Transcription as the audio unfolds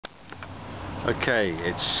Okay,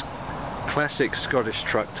 it's classic Scottish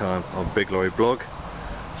truck time on Biglorryblog.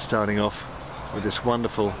 Starting off with this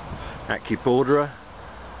wonderful Atkinson Borderer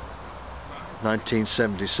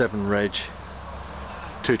 1977 reg,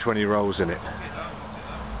 220 rolls in it.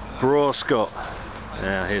 Braw Scott.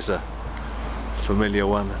 Now here's a familiar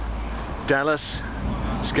one. Dallas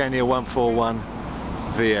Scania R141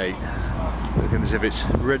 V8. Looking as if it's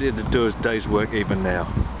ready to do its day's work even now.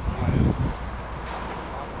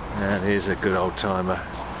 And here's a good old timer.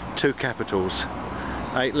 Two Capitals.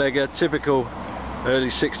 8-legger, typical early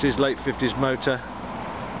 60s, late 50s motor.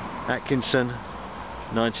 Atkinson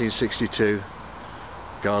 1962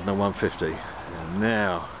 Gardner 150. And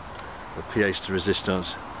now the pièce de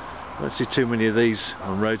résistance. Don't see too many of these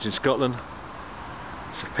on roads in Scotland.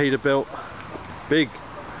 It's a Peterbilt, big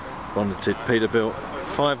bonneted Peterbilt,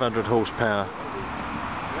 500 horsepower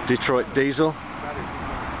Detroit diesel.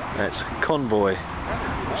 That's Convoy,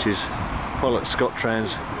 which is Pollock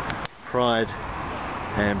Scotrans pride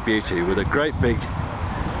and beauty, with a great big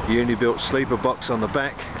uni-built sleeper box on the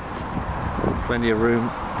back, plenty of room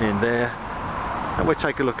in there, and we'll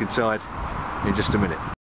take a look inside in just a minute.